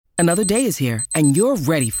Another day is here, and you're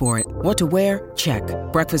ready for it. What to wear? Check.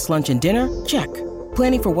 Breakfast, lunch, and dinner? Check.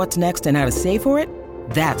 Planning for what's next and how to save for it?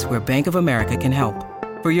 That's where Bank of America can help.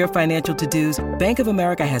 For your financial to-dos, Bank of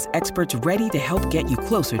America has experts ready to help get you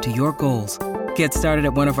closer to your goals. Get started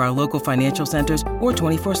at one of our local financial centers or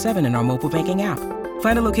 24/7 in our mobile banking app.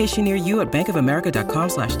 Find a location near you at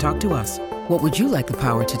bankofamerica.com/talktous. What would you like the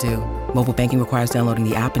power to do? Mobile banking requires downloading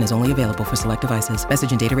the app and is only available for select devices.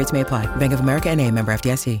 Message and data rates may apply. Bank of America N.A., member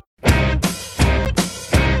FDIC.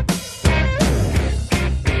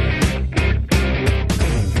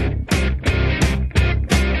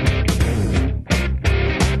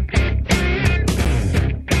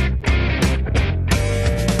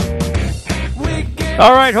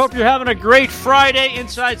 All right, hope you're having a great Friday.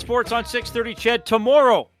 Inside Sports on 6:30 CHED.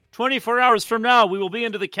 Tomorrow, 24 hours from now, we will be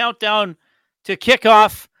into the countdown to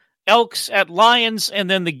kickoff. Elks at Lions, and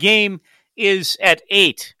then the game is at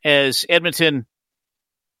 8 as Edmonton,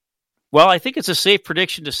 well, I think it's a safe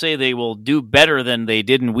prediction to say they will do better than they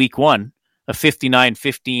did in week one, a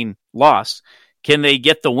 59-15 loss. Can they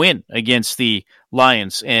get the win against the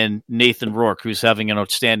Lions and Nathan Rourke, who's having an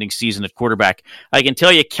outstanding season at quarterback? I can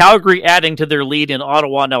tell you Calgary adding to their lead in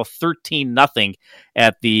Ottawa, now 13-0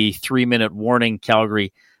 at the 3-minute warning.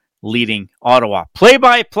 Calgary leading Ottawa.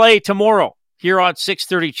 Play-by-play tomorrow here on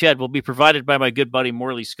 6:30 CHED will be provided by my good buddy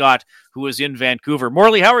Morley Scott, who is in Vancouver.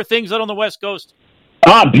 Morley, how are things out on the West Coast?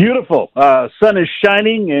 Beautiful. Sun is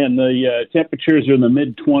shining, and the temperatures are in the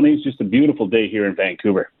mid-20s. Just a beautiful day here in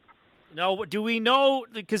Vancouver. No, do we know,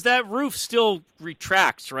 because that roof still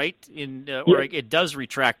retracts, right? Or it does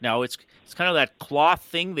retract now. It's kind of that cloth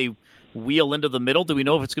thing they wheel into the middle. Do we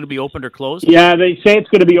know if it's going to be opened or closed? Yeah, they say it's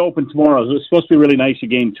going to be open tomorrow. It's supposed to be really nice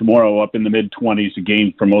again tomorrow, up in the mid-20s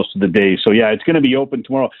again for most of the day. So, yeah, it's going to be open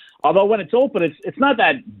tomorrow. Although when it's open, it's not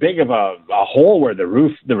that big of a hole where the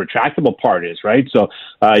roof, the retractable part is, right? So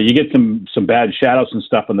you get some bad shadows and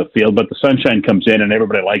stuff on the field, but the sunshine comes in and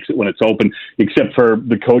everybody likes it when it's open, except for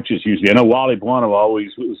the coaches usually. I know Wally Buono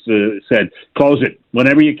always said, close it.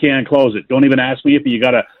 Whenever you can, close it. Don't even ask me if you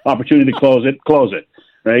got an opportunity to close it. Close it.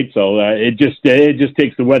 Right, so it just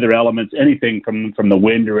takes the weather elements, anything from the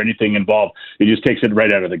wind or anything involved. It just takes it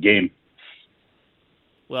right out of the game.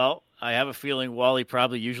 Well, I have a feeling Wally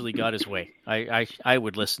probably usually got his way. I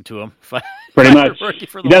would listen to him. Pretty much.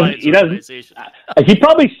 For the he doesn't. He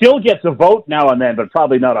probably still gets a vote now and then, but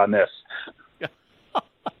probably not on this.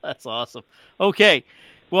 That's awesome. Okay,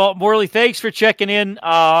 well, Morley, thanks for checking in.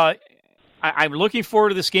 I'm looking forward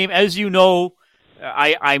to this game. As you know,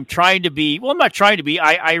 I'm trying to be, well, I'm not trying to be.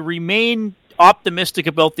 I remain optimistic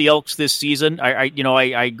about the Elks this season.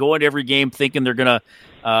 I go into every game thinking they're going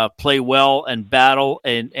to play well and battle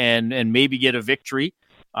and maybe get a victory.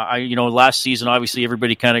 Last season, obviously,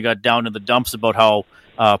 everybody kind of got down in the dumps about how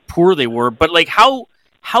poor they were. But, like, how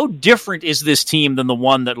different is this team than the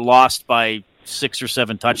one that lost by 6 or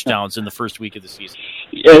 7 touchdowns in the first week of the season?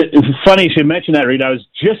 It's funny you should mention that, Reed. I was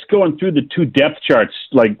just going through the 2 depth charts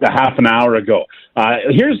like a half an hour ago.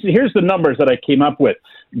 Here's the numbers that I came up with.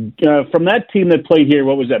 From that team that played here,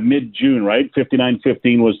 what was that, mid-June, right?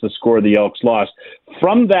 59-15 was the score the Elks lost.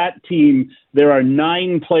 From that team, there are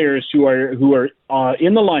 9 players who are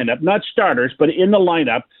in the lineup, not starters, but in the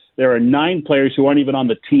lineup. There are 9 players who aren't even on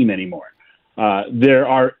the team anymore. There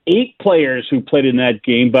are 8 players who played in that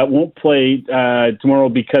game but won't play tomorrow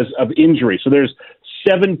because of injury. So there's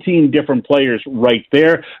 17 different players right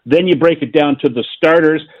there. Then you break it down to the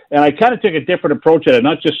starters, and I kind of took a different approach at it,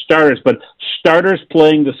 not just starters, but starters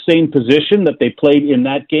playing the same position that they played in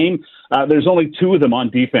that game. There's only 2 of them on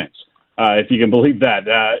defense, if you can believe that,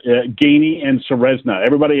 Gainey and Serezna.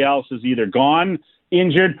 Everybody else is either gone,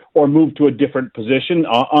 injured, or moved to a different position.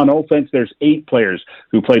 On offense, there's 8 players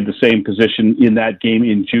who played the same position in that game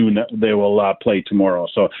in June that they will play tomorrow.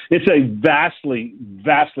 So it's a vastly,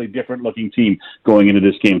 vastly different looking team going into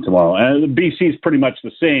this game tomorrow. And BC is pretty much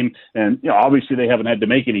the same. And obviously they haven't had to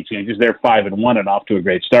make any changes. They're 5-1 and off to a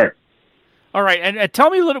great start. All right, and tell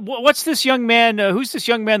me a little. What's this young man? Who's this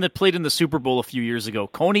young man that played in the Super Bowl a few years ago?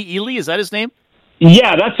 Coney Ely, is that his name?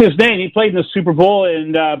 Yeah, that's his name. He played in the Super Bowl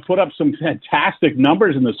and put up some fantastic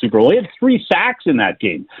numbers in the Super Bowl. He had 3 sacks in that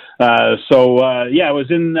game. It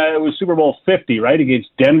was Super Bowl 50, right, against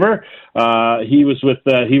Denver. He was with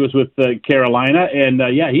Carolina, and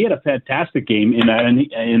he had a fantastic game in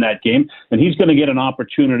that game. And he's going to get an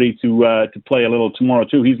opportunity to play a little tomorrow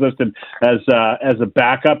too. He's listed as a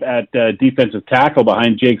backup at defensive tackle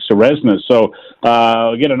behind Jake Serezna. So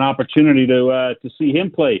get an opportunity to see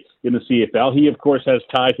him play in the CFL. He, of course, has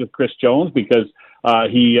ties with Chris Jones because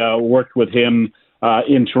he worked with him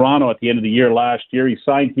in Toronto at the end of the year last year. He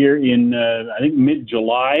signed here in, I think,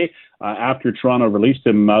 mid-July after Toronto released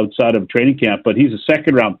him outside of training camp. But he's a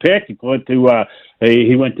second-round pick. He went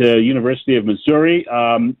to University of Missouri.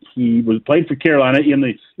 He played for Carolina in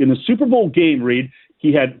the Super Bowl game. Reed,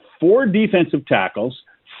 he had 4 defensive tackles,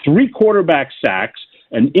 3 quarterback sacks,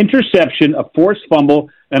 an interception, a forced fumble,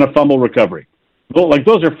 and a fumble recovery. Like,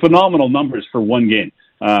 those are phenomenal numbers for one game.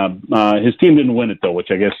 His team didn't win it, though, which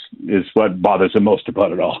I guess is what bothers him most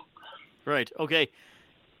about it all. Right. Okay.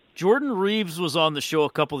 Jordan Reeves was on the show a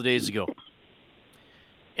couple of days ago,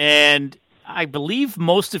 and I believe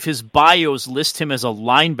most of his bios list him as a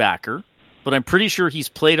linebacker, but I'm pretty sure he's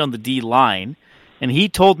played on the D-line, and he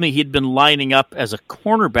told me he'd been lining up as a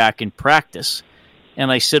cornerback in practice,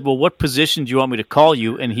 and I said, well, what position do you want me to call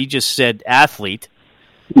you? And he just said athlete.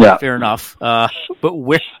 Yeah. Fair enough. But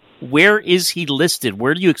where is he listed?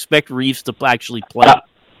 Where do you expect Reeves to actually play?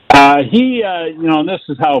 And this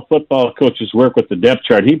is how football coaches work with the depth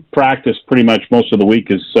chart. He practiced pretty much most of the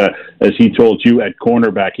week, as he told you, at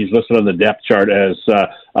cornerback. He's listed on the depth chart as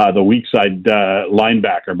the weak side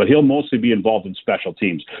linebacker, but he'll mostly be involved in special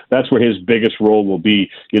teams. That's where his biggest role will be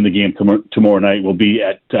in the game tomorrow night. Will be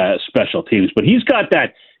at special teams. But he's got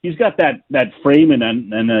that. He's got that frame and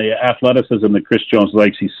the athleticism that Chris Jones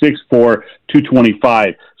likes. He's 6'4",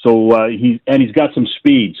 225. So he's got some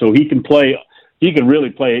speed. So he can play. He can really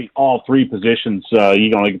play all 3 positions.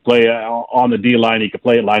 He can play on the D line. He can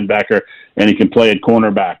play at linebacker, and he can play at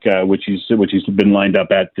cornerback, which he's been lined up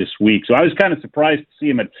at this week. So I was kind of surprised to see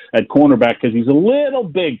him at cornerback because he's a little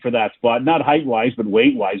big for that spot, not height wise, but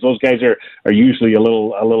weight wise. Those guys are usually a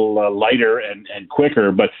little lighter and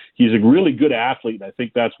quicker, but he's a really good athlete. And I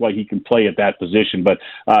think that's why he can play at that position. But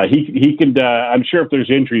he can. I'm sure if there's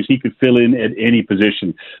injuries, he could fill in at any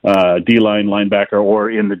position, D line, linebacker, or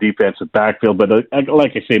in the defensive backfield. But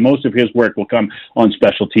like I say, most of his work will come on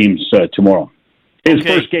special teams tomorrow. His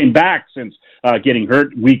first game back since getting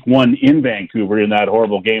hurt week 1 in Vancouver in that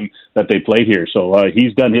horrible game that they played here. So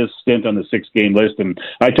he's done his stint on the 6-game list, and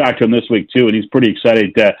I talked to him this week too, and he's pretty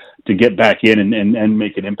excited to get back in and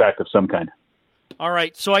make an impact of some kind. All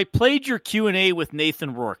right, so I played your Q&A with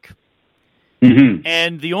Nathan Rourke. Mm-hmm.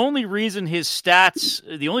 And the only reason he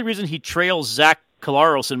trails Zach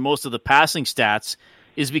Collaros in most of the passing stats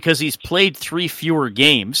is because he's played 3 fewer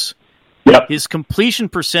games. Yep. His completion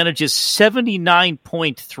percentage is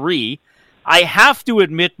 79.3. I have to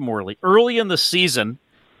admit, Morley, early in the season,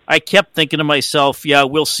 I kept thinking to myself, yeah,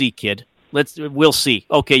 we'll see, kid. We'll see.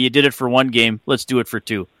 Okay, you did it for 1 game. Let's do it for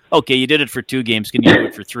 2. Okay, you did it for 2 games. Can you do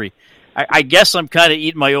it for 3? I guess I'm kind of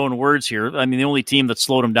eating my own words here. I mean, the only team that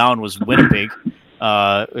slowed him down was Winnipeg.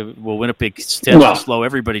 Winnipeg tends to slow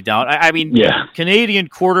everybody down. Canadian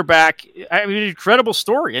quarterback. Incredible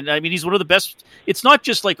story. And I mean, he's one of the best. It's not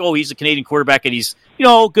just like, oh, he's a Canadian quarterback and he's,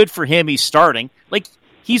 good for him. He's starting. Like,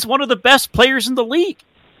 he's one of the best players in the league.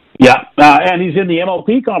 Yeah, and he's in the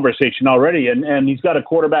MLP conversation already, and he's got a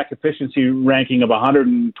quarterback efficiency ranking of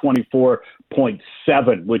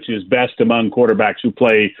 124.7, which is best among quarterbacks who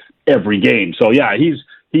play every game. So, yeah, he's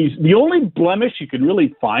the only blemish you can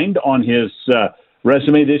really find on his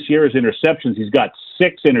resume this year is interceptions. He's got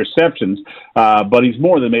 6 interceptions, but he's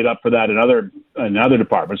more than made up for that in other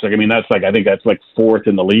departments. I think that's 4th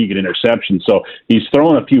in the league in interceptions. So he's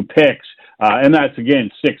thrown a few picks, and that's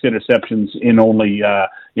again 6 interceptions in only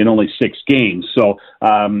 6 games. So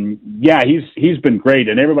he's been great,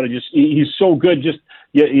 and everybody he's so good. Just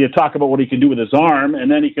you talk about what he can do with his arm,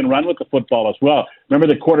 and then he can run with the football as well.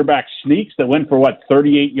 Remember the quarterback sneaks that went for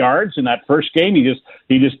 38 yards in that first game? He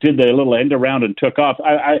just did the little end around and took off.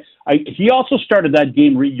 He also started that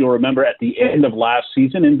game, Reed, you'll remember, at the end of last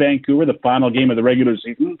season in Vancouver, the final game of the regular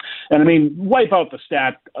season. And I mean, wipe out the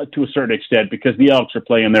stat to a certain extent because the Elks are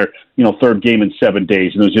playing their 3rd game in 7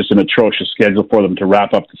 days, and it was just an atrocious schedule for them to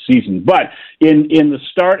wrap up the season. But in the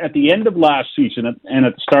start at the end of last season and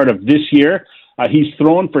at the start of this year, he's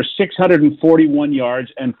thrown for 641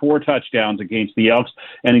 yards and 4 touchdowns against the Elks,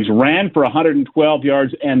 and he's ran for 112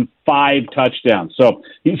 yards and 5 touchdowns. So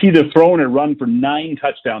he's either thrown or run for 9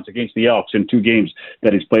 touchdowns against the Elks in 2 games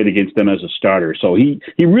that he's played against them as a starter. So he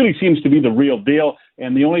really seems to be the real deal.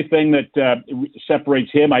 And the only thing that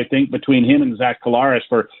separates him, I think, between him and Zach Collaros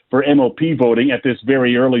for MOP voting at this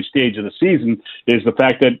very early stage of the season is the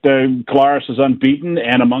fact that Collaros is unbeaten,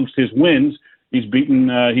 and amongst his wins, he's beaten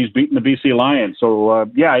the BC Lions. So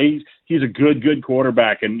he's a good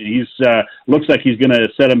quarterback, and he's looks like he's going to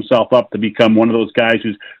set himself up to become one of those guys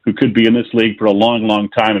who could be in this league for a long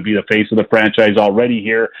time and be the face of the franchise already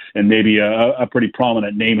here, and maybe a pretty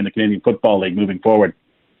prominent name in the Canadian Football League moving forward.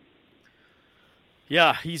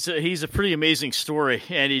 Yeah, he's a pretty amazing story,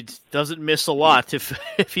 and he doesn't miss a lot.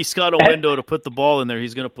 If he's got a window to put the ball in there,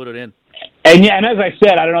 he's going to put it in. And yeah, and as I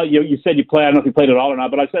said, I don't know. You said you play. I don't know if you played at all or not,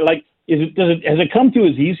 but I said, like, has it come to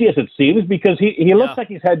as easy as it seems? Because he looks like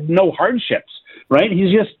he's had no hardships, right?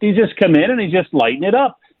 He's just come in and he's just lighting it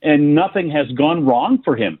up, and nothing has gone wrong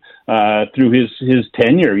for him through his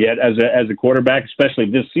tenure yet as a quarterback, especially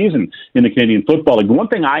this season in the Canadian Football League. The one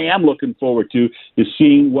thing I am looking forward to is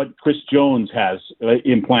seeing what Chris Jones has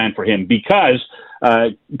in plan for him, because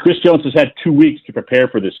Chris Jones has had 2 weeks to prepare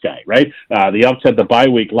for this guy, right? The Elks had the bye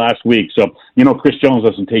week last week, so Chris Jones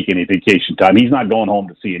doesn't take any vacation time. He's not going home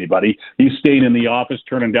to see anybody. He's staying in the office,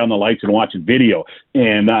 turning down the lights and watching video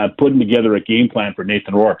and putting together a game plan for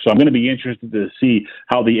Nathan Rourke. So I'm going to be interested to see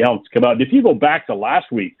how the Elks come out. And if you go back to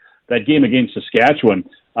last week, that game against Saskatchewan,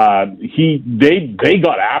 they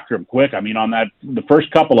got after him quick. I mean, on the first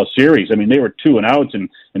couple of series, I mean, they were 2 and outs, and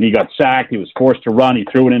he got sacked. He was forced to run. He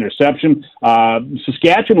threw an interception.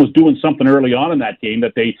 Saskatchewan was doing something early on in that game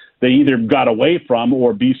that they either got away from,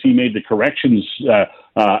 or BC made the corrections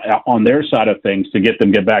on their side of things to get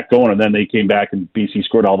back going, and then they came back and BC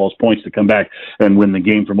scored all those points to come back and win the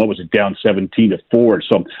game from down 17-4.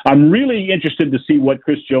 So I'm really interested to see what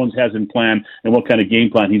Chris Jones has in plan and what kind of game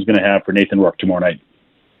plan he's going to have for Nathan Rourke tomorrow night.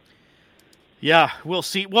 Yeah, we'll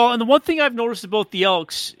see. Well, and the one thing I've noticed about the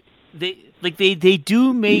Elks, they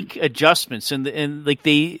do make adjustments, and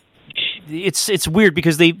it's weird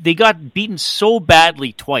because they got beaten so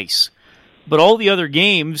badly twice, but all the other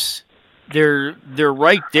games they're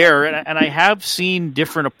right there, and I have seen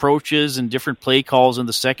different approaches and different play calls in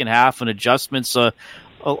the second half and adjustments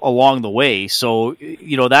along the way. So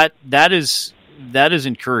that is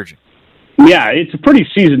encouraging. Yeah, it's a pretty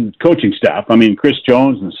seasoned coaching staff. I mean, Chris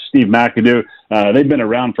Jones and Steve McAdoo, they've been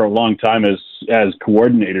around for a long time as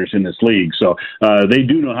coordinators in this league. So they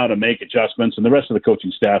do know how to make adjustments, and the rest of the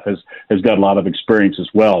coaching staff has got a lot of experience as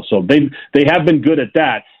well. So they have been good at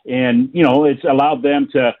that, and it's allowed them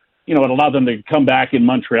to. It allowed them to come back in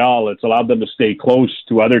Montreal. It's allowed them to stay close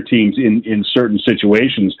to other teams in certain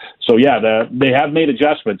situations. So, yeah, they have made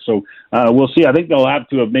adjustments. So we'll see. I think they'll have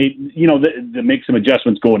to have made, to make some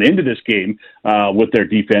adjustments going into this game with their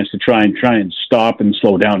defense to try and stop and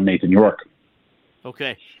slow down Nathan Rourke.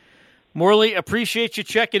 Okay. Morley, appreciate you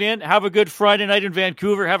checking in. Have a good Friday night in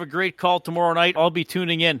Vancouver. Have a great call tomorrow night. I'll be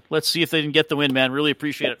tuning in. Let's see if they can get the win, man. Really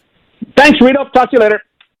appreciate it. Thanks, Rito. Talk to you later.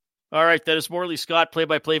 All right, that is Morley Scott,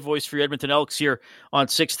 play-by-play voice for your Edmonton Elks here on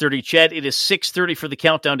 6:30. Ched, it is 6:30 for the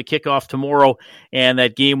countdown to kick off tomorrow, and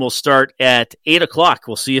that game will start at 8 o'clock.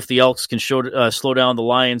 We'll see if the Elks can slow down the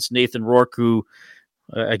Lions. Nathan Rourke, who,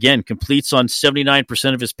 again, completes on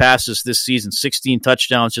 79% of his passes this season, 16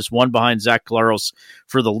 touchdowns, just one behind Zach Collaros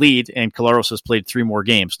for the lead, and Collaros has played 3 more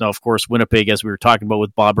games. Now, of course, Winnipeg, as we were talking about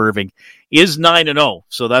with Bob Irving, is 9-0,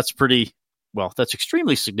 so that's that's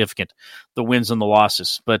extremely significant, the wins and the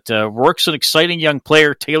losses. But Rourke's an exciting young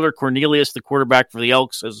player. Taylor Cornelius, the quarterback for the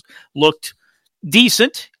Elks, has looked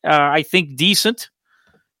decent. I think decent.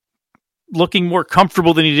 Looking more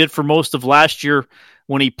comfortable than he did for most of last year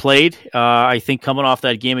when he played. I think coming off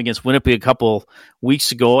that game against Winnipeg a couple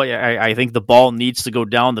weeks ago, I think the ball needs to go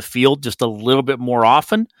down the field just a little bit more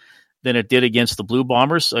often than it did against the Blue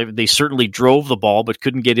Bombers. They certainly drove the ball, but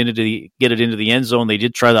couldn't get it into the end zone. They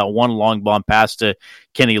did try that one long bomb pass to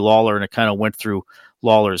Kenny Lawler, and it kind of went through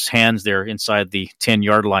Lawler's hands there inside the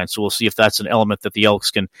 10-yard line. So we'll see if that's an element that the Elks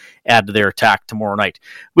can add to their attack tomorrow night.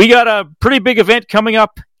 We got a pretty big event coming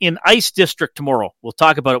up in Ice District tomorrow. We'll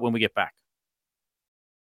talk about it when we get back.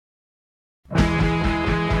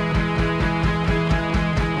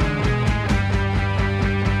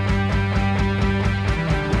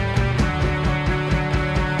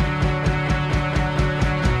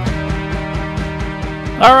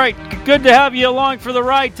 All right, good to have you along for the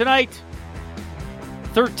ride tonight.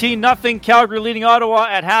 13-0, Calgary leading Ottawa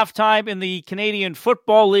at halftime in the Canadian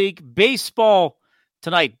Football League. Baseball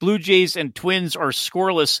tonight, Blue Jays and Twins are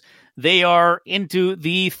scoreless. They are into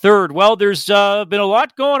the third. Well, there's been a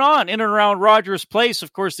lot going on in and around Rogers Place.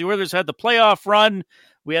 Of course, the Oilers had the playoff run.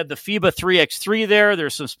 We had the FIBA 3x3 there.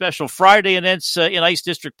 There's some special Friday events in Ice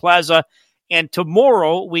District Plaza. And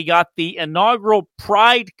tomorrow, we got the inaugural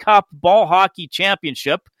Pride Cup Ball Hockey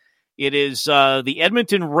Championship. It is the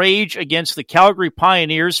Edmonton Rage against the Calgary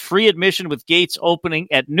Pioneers. Free admission with gates opening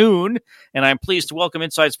at noon. And I'm pleased to welcome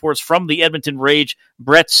Inside Sports from the Edmonton Rage.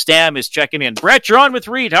 Brett Stam is checking in. Brett, you're on with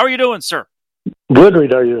Reed. How are you doing, sir? Good,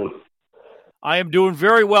 Reed. How are you doing? I am doing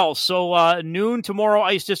very well. So noon tomorrow,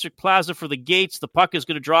 Ice District Plaza for the gates. The puck is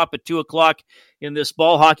going to drop at 2 o'clock in this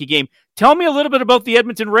ball hockey game. Tell me a little bit about the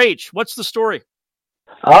Edmonton Rage. What's the story?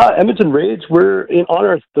 Edmonton Rage, we're on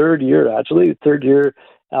our third year, actually.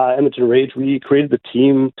 Edmonton Rage, we created the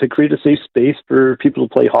team to create a safe space for people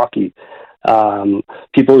to play hockey.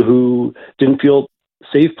 People who didn't feel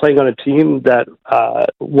safe playing on a team that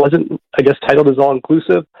wasn't, I guess, titled as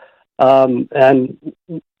all-inclusive. And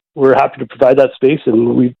we're happy to provide that space,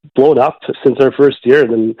 and we've blown up since our first year.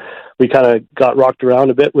 And then we kind of got rocked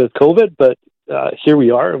around a bit with COVID, but here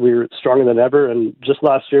we are. We're stronger than ever. And just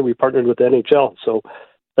last year, we partnered with the NHL. So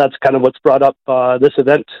that's kind of what's brought up this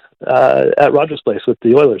event at Rogers Place with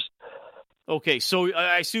the Oilers. Okay, so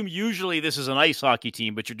I assume usually this is an ice hockey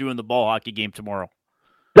team, but you're doing the ball hockey game tomorrow.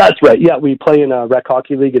 That's right. Yeah, we play in a rec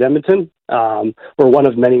hockey league at Edmonton. We're one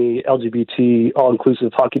of many LGBT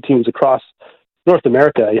all-inclusive hockey teams across North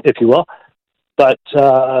America, if you will. But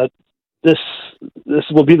this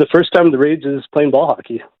will be the first time the Rage is playing ball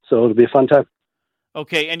hockey, so it'll be a fun time.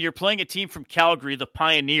 Okay, and you're playing a team from Calgary, the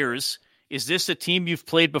Pioneers. Is this a team you've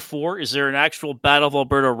played before? Is there an actual Battle of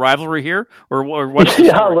Alberta rivalry here, or what? Is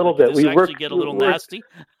yeah, a little bit. We get a little nasty.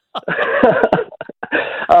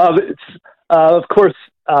 Of course,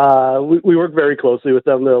 we work very closely with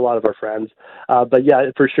them. They're a lot of our friends. But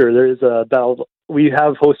yeah, for sure, there is a battle. We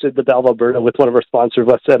have hosted the Battle of Alberta with one of our sponsors,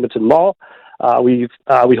 West Edmonton Mall. We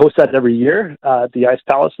host that every year at the Ice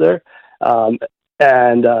Palace there,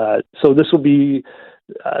 so this will be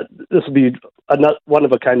a one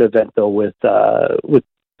of a kind event though. With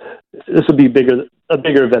this will be a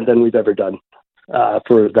bigger event than we've ever done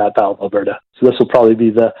for that Battle of Alberta. So this will probably be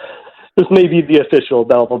this may be the official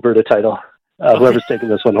Battle of Alberta title. Whoever's taking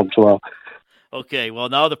this one home tomorrow. Okay, well,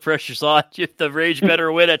 now the pressure's on. The Rage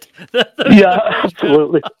better win it. Yeah,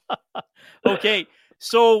 absolutely. Okay,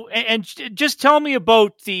 so, and just tell me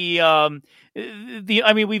about the. I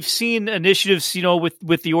mean, we've seen initiatives,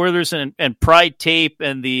 with the Oilers and Pride Tape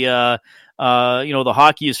and the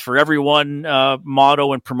hockey is for everyone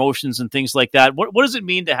motto and promotions and things like that. What does it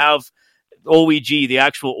mean to have OEG, the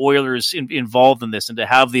actual Oilers, involved in this, and to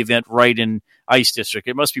have the event right in Ice District?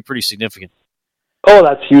 It must be pretty significant. Oh,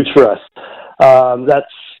 that's huge for us.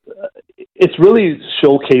 It's really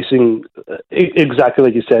showcasing exactly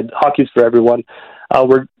like you said. Hockey's for everyone.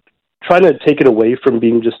 We're trying to take it away from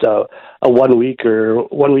being just a 1 week here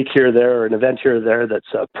or there, or an event here or there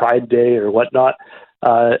that's a Pride Day or whatnot.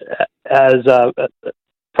 As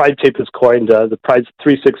Pride Tape is coined, the Pride's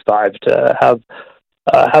 365 to have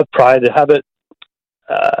pride, to have it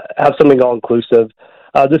have something all inclusive.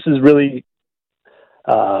 This is really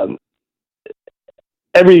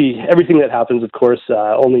everything that happens, of course,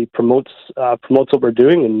 only promotes what we're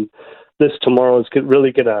doing, and this tomorrow is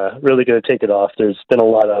really gonna take it off. There's been a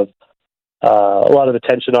lot of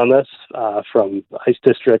attention on this from Ice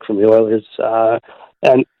District, from the Oilers,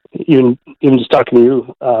 and even just talking to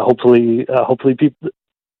you. Hopefully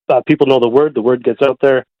people know the word gets out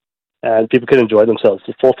there, and people can enjoy themselves.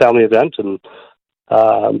 It's a full family event, and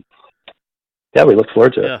we look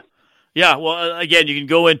forward to it. Yeah, well, again, you can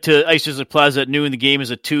go into Ice District Plaza at noon. The game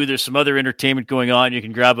is at 2:00. There's some other entertainment going on. You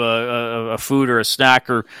can grab a food or a snack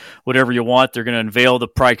or whatever you want. They're going to unveil the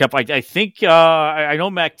Pride Cup. I think I know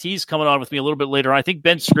Mac T's coming on with me a little bit later on. I think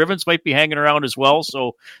Ben Scrivens might be hanging around as well,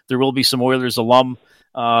 so there will be some Oilers alum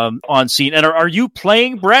on scene. And are you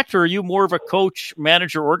playing, Brett, or are you more of a coach,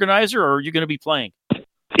 manager, organizer, or are you going to be playing?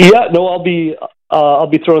 Yeah, no, I'll be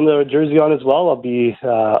throwing the jersey on as well. I'll be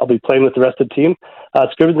playing with the rest of the team.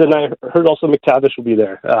 Scrivens, and I heard also McTavish will be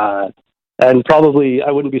there, and probably I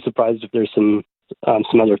wouldn't be surprised if there's some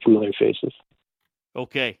other familiar faces.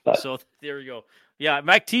 Okay, so there you go. Yeah,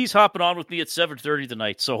 Mac T's hopping on with me at 7:30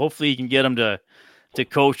 tonight, so hopefully you can get him to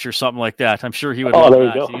coach or something like that. I'm sure he would. Oh, there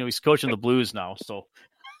you go. He's coaching the Blues now, so.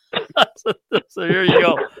 So here you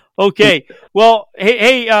go. Okay. Well,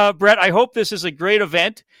 hey, Brett, I hope this is a great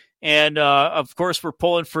event. And, of course, we're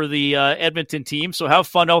pulling for the Edmonton team. So have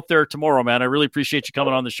fun out there tomorrow, man. I really appreciate you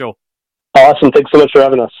coming on the show. Awesome. Thanks so much for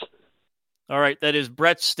having us. All right. That is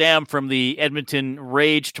Brett Stam from the Edmonton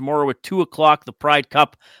Rage tomorrow at 2:00, the Pride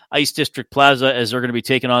Cup, Ice District Plaza, as they're going to be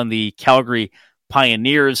taking on the Calgary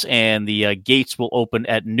Pioneers. And the gates will open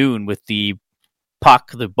at noon with the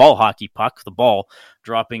puck, the ball hockey puck, the ball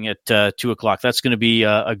dropping at 2:00. That's going to be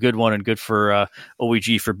a good one, and good for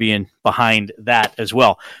OEG for being behind that as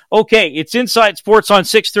well. Okay, it's Inside Sports on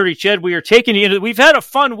 630. Ched, we are taking you into. We've had a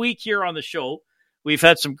fun week here on the show. We've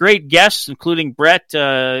had some great guests, including Brett.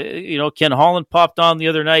 Ken Holland popped on the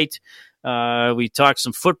other night. We talked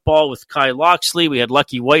some football with Kai Loxley. We had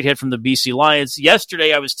Lucky Whitehead from the BC Lions.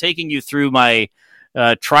 Yesterday, I was taking you through my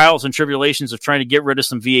trials and tribulations of trying to get rid of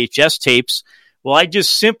some VHS tapes. Well, I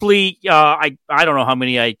just simply, I don't know how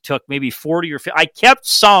many I took, maybe 40 or 50. I kept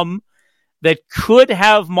some that could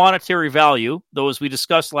have monetary value, though as we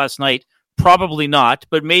discussed last night, probably not,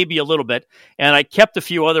 but maybe a little bit. And I kept a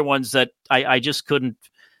few other ones that I just couldn't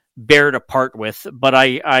bear to part with. But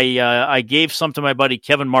I gave some to my buddy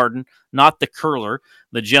Kevin Martin, not the curler,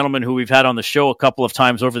 the gentleman who we've had on the show a couple of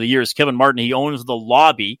times over the years. Kevin Martin, he owns The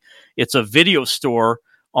Lobby. It's a video store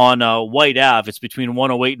on White Ave. It's between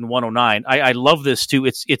 108 and 109. I love this too.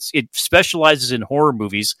 It specializes in horror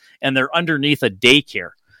movies, and they're underneath a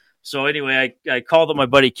daycare. So anyway, I called up my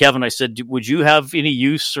buddy Kevin. I said, would you have any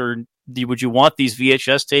use, or would you want these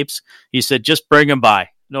VHS tapes? He said, just bring them by.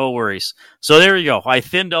 No worries. So there you go. I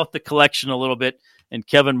thinned out the collection a little bit, and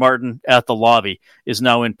Kevin Martin at The Lobby is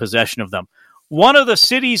now in possession of them. One of the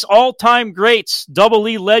city's all-time greats, Double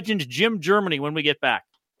E legend Jim Germany, when we get back.